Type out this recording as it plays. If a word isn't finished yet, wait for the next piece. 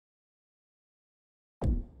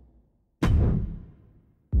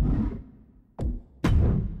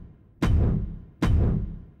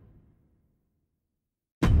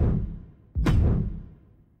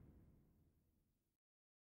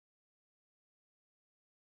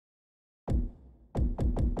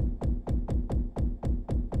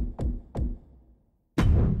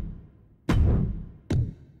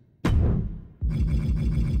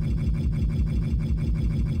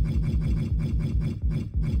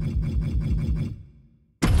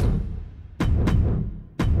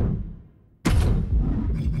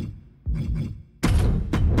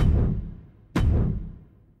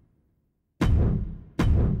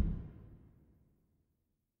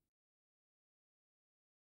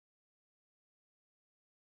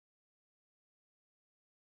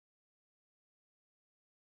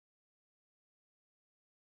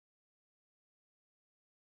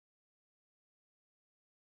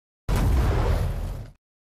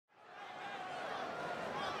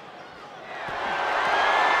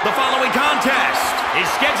The following contest is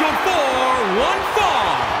scheduled for one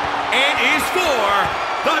fall and is for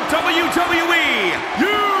the WWE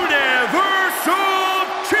Universal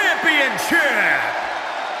Championship.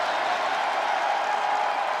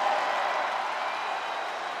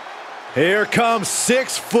 Here comes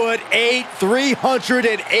 6'8",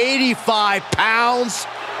 385 pounds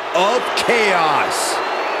of chaos.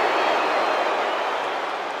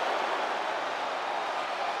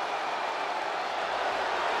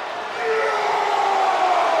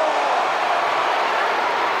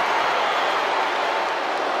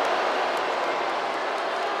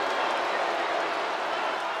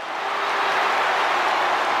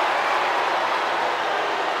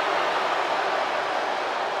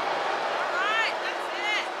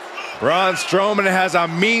 Braun Strowman has a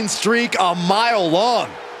mean streak a mile long.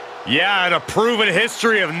 Yeah, and a proven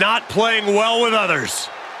history of not playing well with others.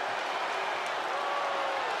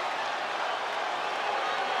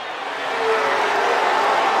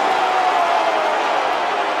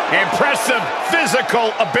 Impressive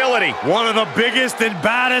physical ability. One of the biggest and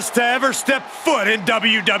baddest to ever step foot in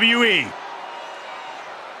WWE.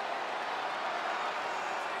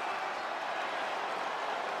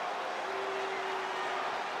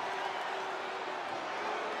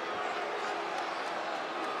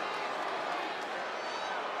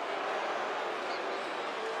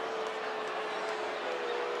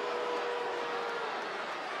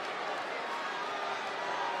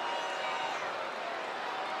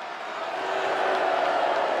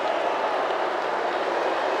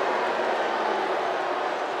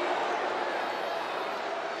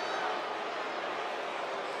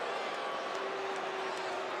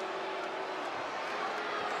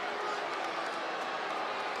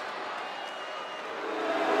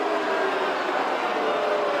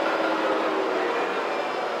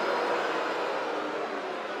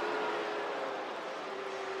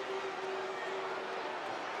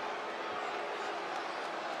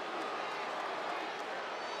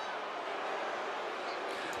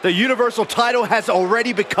 The Universal title has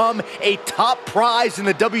already become a top prize in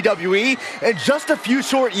the WWE in just a few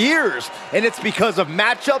short years, and it's because of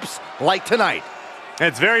matchups like tonight.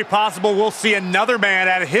 It's very possible we'll see another man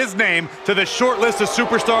add his name to the short list of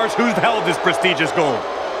superstars who've held this prestigious gold.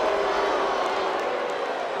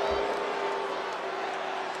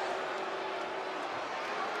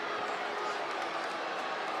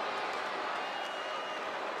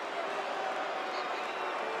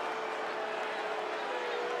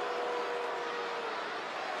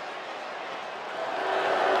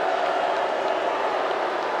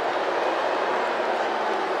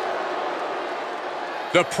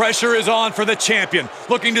 The pressure is on for the champion,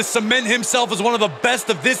 looking to cement himself as one of the best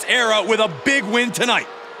of this era with a big win tonight.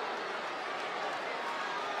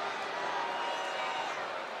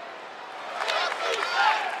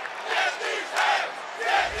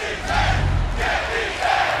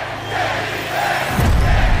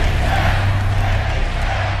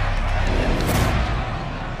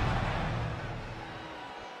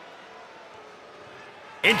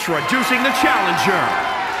 Introducing the challenger.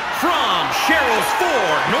 From Sherrills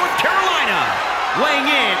Ford, North Carolina, weighing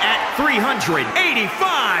in at 385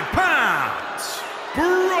 pounds,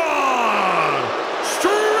 Braun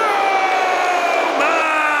Strowman!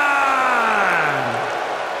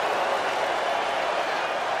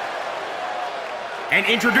 And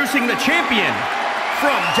introducing the champion,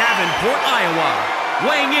 from Davenport, Iowa,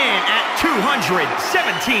 weighing in at 217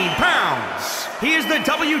 pounds, he is the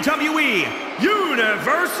WWE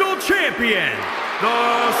Universal Champion,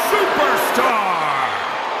 the Superstar!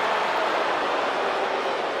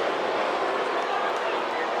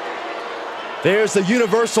 There's the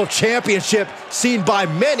Universal Championship, seen by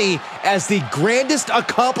many as the grandest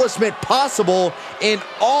accomplishment possible in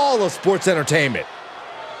all of sports entertainment.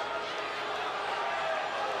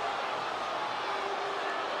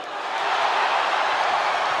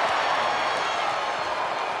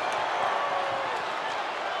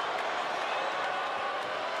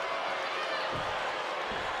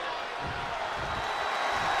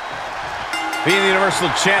 Being the Universal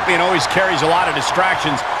Champion always carries a lot of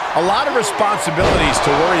distractions, a lot of responsibilities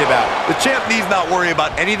to worry about. The champ needs not worry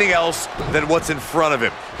about anything else than what's in front of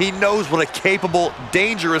him. He knows what a capable,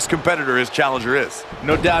 dangerous competitor his challenger is.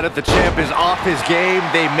 No doubt if the champ is off his game,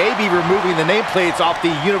 they may be removing the nameplates off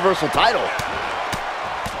the Universal title.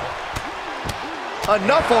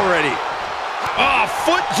 Enough already. Oh,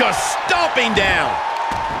 foot just stomping down.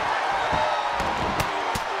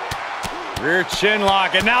 Rear chin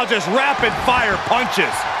lock, and now just rapid fire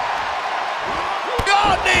punches.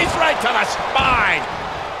 Oh, knees right to the spine.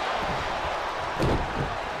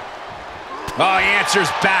 Oh, he answers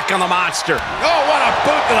back on the monster. Oh, what a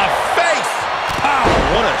boot to the face. Pow,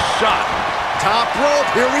 what a shot. Top rope,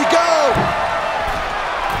 here we go.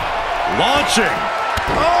 Launching.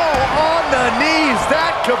 Oh, on the knees.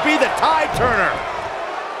 That could be the tide turner.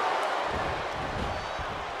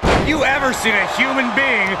 Have you ever seen a human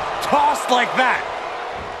being tossed like that?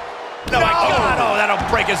 Oh, my God. Oh, that'll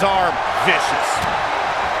break his arm. Vicious.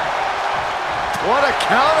 What a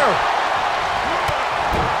counter.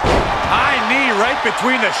 High knee right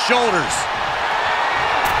between the shoulders.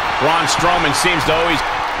 Braun Strowman seems to always...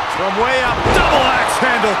 From way up, double axe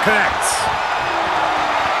handle connects.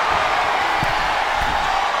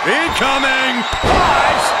 Incoming.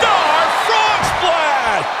 5-star frog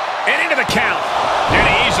splash! And into the count. And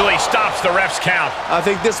he easily stops the ref's count. I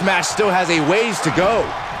think this match still has a ways to go.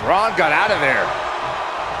 Braun got out of there.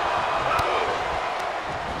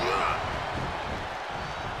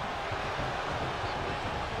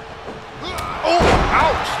 Oh,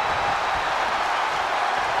 ouch.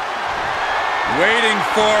 Waiting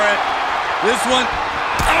for it. This one,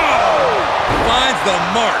 oh, finds the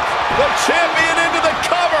mark. The champion into the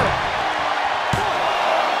cover.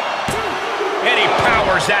 And he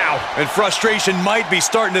powers out. And frustration might be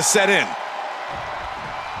starting to set in.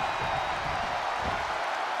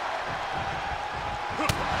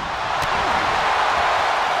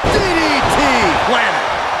 DDT. Planet.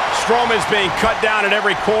 Strowman's being cut down at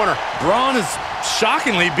every corner. Braun is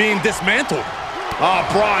shockingly being dismantled. Oh,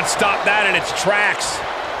 Braun stopped that in its tracks.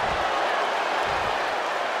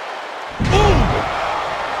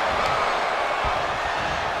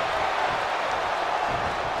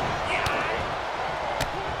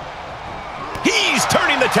 He's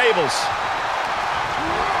turning the tables.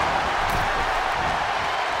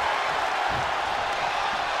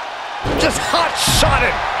 Just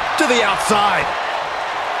hot-shotted to the outside.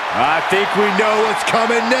 I think we know what's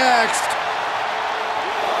coming next.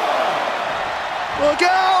 Look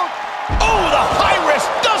out! Oh, the high risk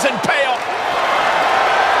doesn't pay off.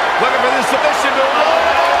 Looking for the submission to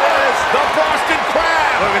The Boston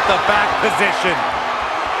Crab. Look at the back position.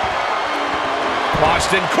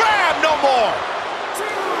 Boston Crab, no more.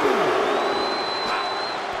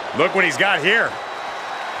 Look what he's got here.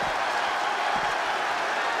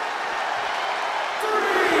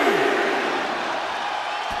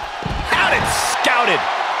 Out and scouted.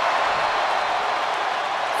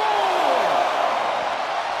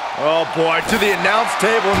 Oh boy, to the announce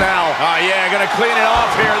table now. Oh yeah, gonna clean it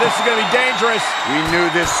off here. This is gonna be dangerous. We knew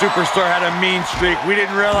this superstar had a mean streak. We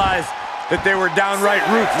didn't realize that they were downright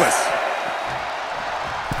ruthless.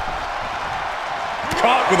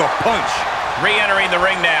 Caught with a punch. Re-entering the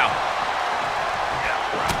ring now.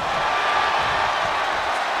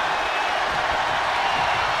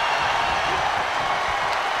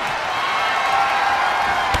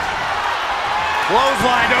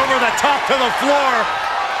 Clothesline over the top to the floor.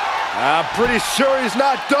 I'm pretty sure he's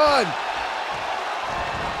not done.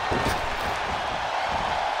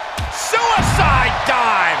 Suicide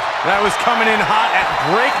dive. That was coming in hot at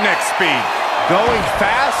breakneck speed. Going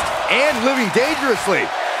fast and living dangerously.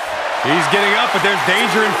 He's getting up, but there's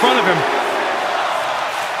danger in front of him.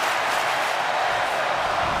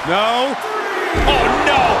 No. Oh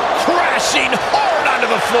no, crashing hard onto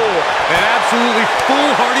the floor. An absolutely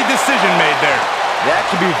foolhardy decision made there. That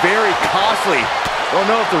could be very costly. Don't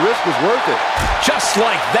know if the risk was worth it. Just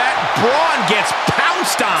like that, Braun gets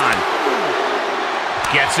pounced on.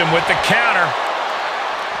 Gets him with the counter.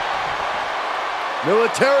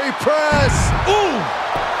 Military press. Ooh.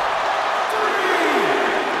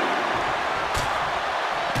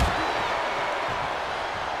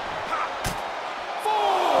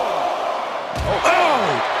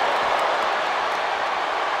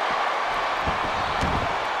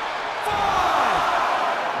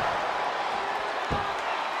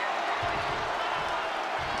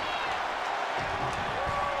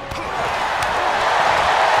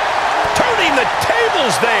 The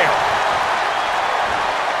tables there.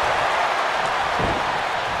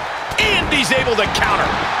 And he's able to counter.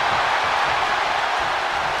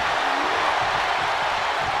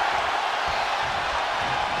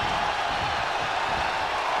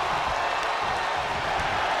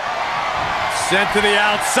 Sent to the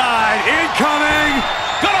outside. Incoming.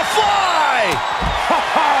 Gonna fly.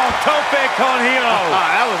 Tope con hilo.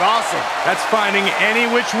 That was awesome. That's finding any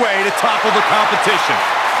which way to topple the competition.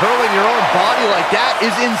 Curling your own body like that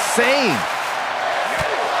is insane.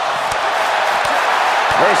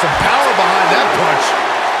 There's some power behind that punch.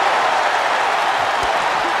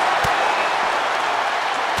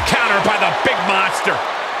 Countered by the big monster.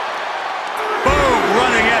 Boom,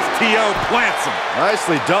 running STO plants him.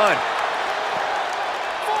 Nicely done.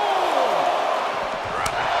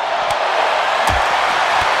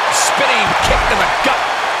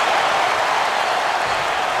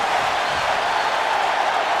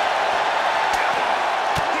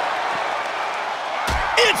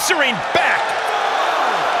 answering back.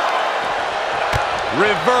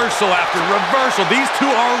 Reversal after reversal. These two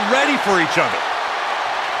are ready for each other.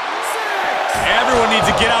 Everyone needs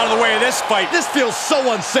to get out of the way of this fight. This feels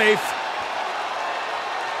so unsafe.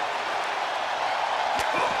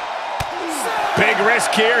 Big risk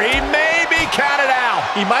here. He may be counted out.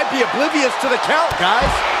 He might be oblivious to the count, guys.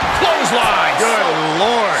 Clothesline. Good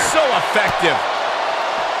Lord. So effective.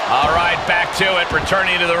 All right, back to it.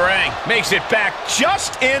 Returning to the ring. Makes it back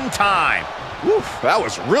just in time. Woof, that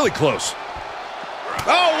was really close.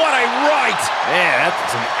 Oh, what a right. Man,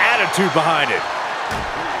 that's some attitude behind it.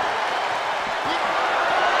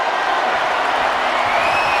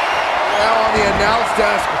 Now on the announce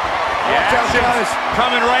desk. Watch out, guys.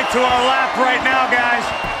 Coming right to our lap right now, guys.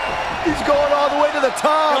 He's going all the way to the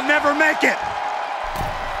top. He'll never make it.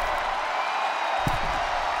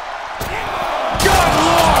 Good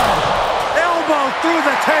Lord! Elbow through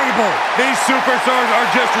the table. These superstars are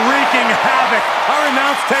just wreaking havoc. Our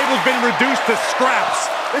announce table's been reduced to scraps.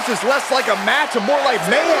 This is less like a match and more like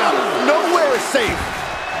mayhem. Nowhere is safe.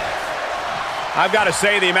 I've got to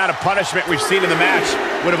say, the amount of punishment we've seen in the match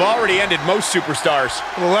would have already ended most superstars.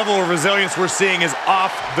 The level of resilience we're seeing is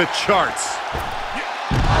off the charts.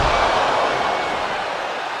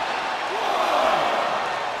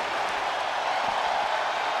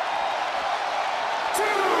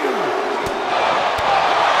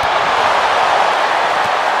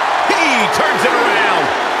 He turns it around.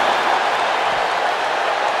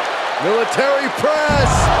 Military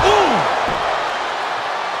press. Ooh.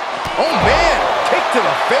 Oh, man. Kick to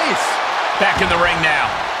the face. Back in the ring now.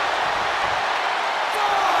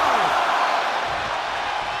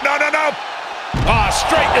 No, no, no. Oh,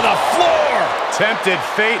 straight to the floor. Tempted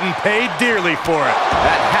fate and paid dearly for it.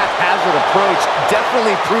 That haphazard approach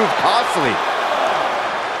definitely proved costly.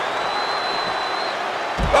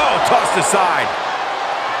 Oh, tossed aside.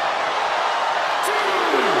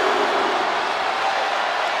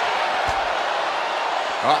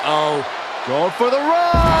 Uh-oh. Going for the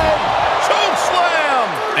ride. Choke slam.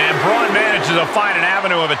 And Braun manages to find an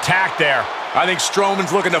avenue of attack there. I think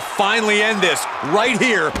Strowman's looking to finally end this right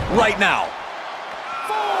here, right now.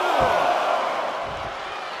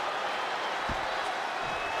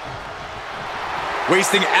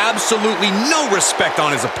 Wasting absolutely no respect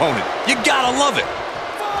on his opponent. You gotta love it.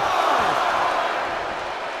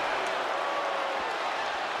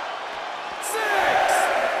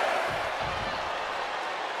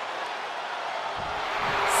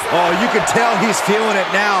 Oh, you can tell he's feeling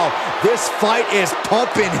it now. This fight is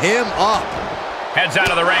pumping him up. Heads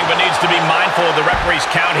out of the ring, but needs to be mindful of the referee's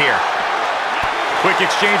count here. Quick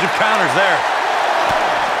exchange of counters there.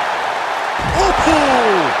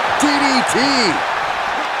 Ooh, DDT.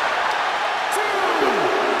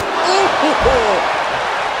 Ooh.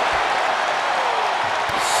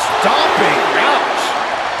 Stomping. Ouch.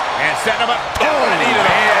 And setting him up. Oh, and a knee to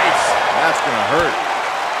the face. That's going to hurt.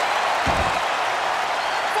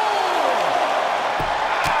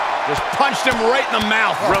 Just punched him right in the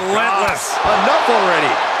mouth. Oh, relentless. God. Enough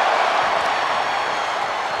already.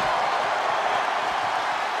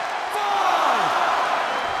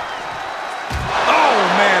 Oh,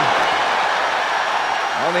 man.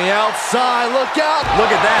 On the outside, look out.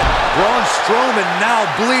 Look at that. Braun Strowman now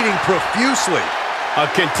bleeding profusely. A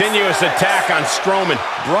continuous attack on Strowman.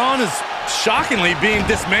 Braun is shockingly being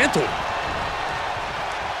dismantled.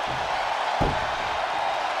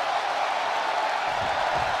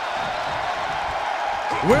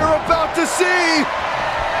 We're about to see.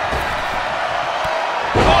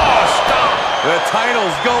 Oh, stop. The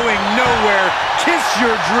title's going nowhere. Kiss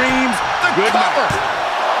your dreams. The cover.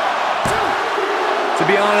 To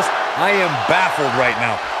be honest, I am baffled right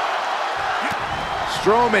now.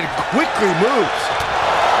 Strowman quickly moves.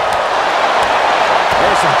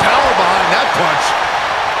 There's some power behind that punch.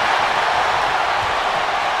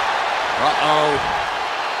 Uh-oh.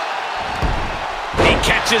 He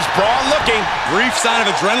catches Braun looking. Brief sign of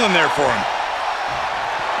adrenaline there for him.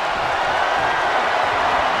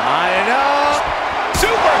 Line up.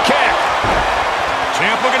 Super kick.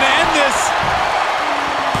 Champ looking to end this.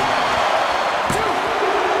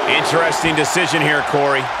 Interesting decision here,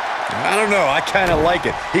 Corey. I don't know. I kind of like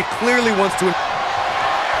it. He clearly wants to...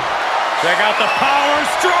 Check out the power,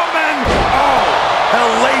 Strowman! Oh,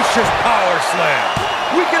 hellacious power slam.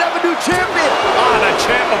 We could have a new champion. Oh, the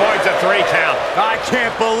champ avoids a 3 count. I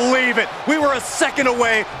can't believe it. We were a second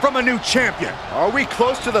away from a new champion. Are we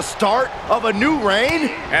close to the start of a new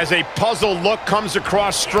reign? As a puzzled look comes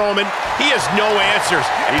across Strowman, he has no answers.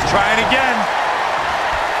 He's trying again.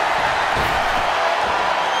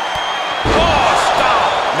 Oh,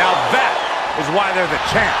 stop. Now that is why they're the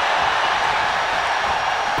champ.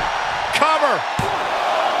 cover.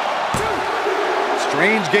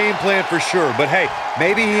 Strange game plan for sure, but hey,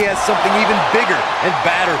 maybe he has something even bigger and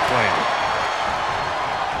badder planned.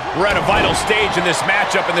 We're at a vital stage in this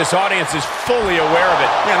matchup, and this audience is fully aware of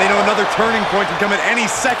it. Yeah, they know another turning point can come at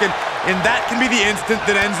any second, and that can be the instant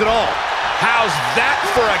that ends it all. How's that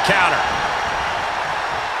for a counter?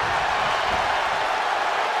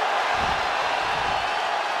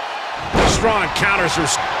 Strong counters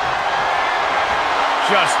are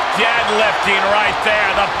just deadlifting right there.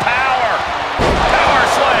 The power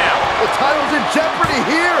slam. The title's in jeopardy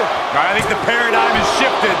here. I think the paradigm has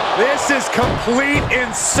shifted. This is complete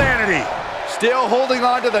insanity. Still holding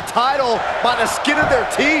on to the title by the skin of their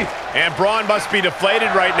teeth. And Braun must be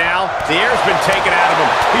deflated right now. The air's been taken out of him.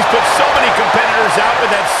 He's put so many competitors out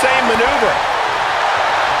with that same maneuver.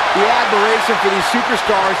 The admiration for these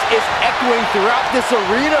superstars is echoing throughout this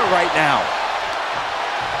arena right now.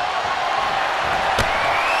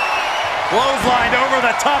 Clotheslined over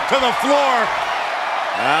the top to the floor.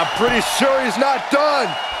 I'm pretty sure he's not done.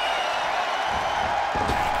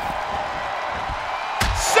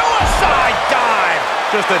 Suicide dive!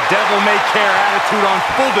 Just a devil-may-care attitude on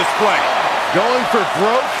full display. Going for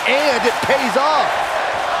broke, and it pays off.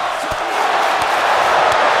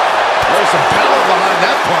 There's some power behind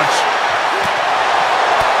that punch.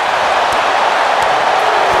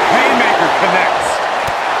 Haymaker connects.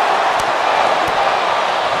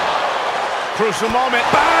 Crucial moment.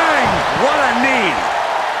 Bang! What a knee.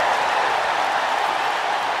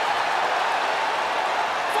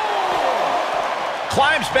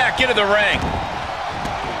 Climbs back into the ring.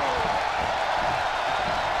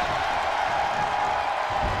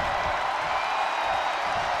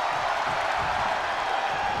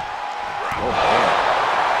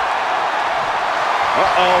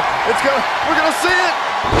 We're gonna see it.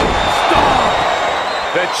 Stop!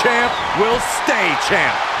 The champ will stay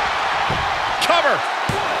champ. Cover.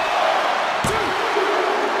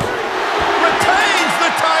 Retains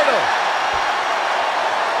the title.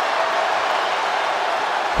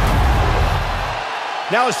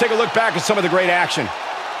 Now let's take a look back at some of the great action.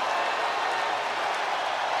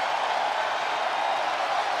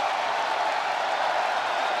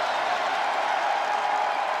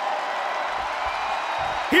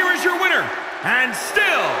 Here is your winner, and still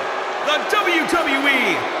the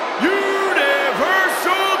WWE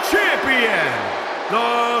Universal Champion,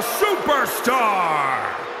 the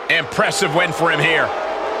Superstar. Impressive win for him here.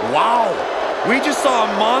 Wow. We just saw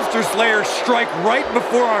a Monster Slayer strike right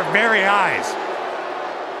before our very eyes.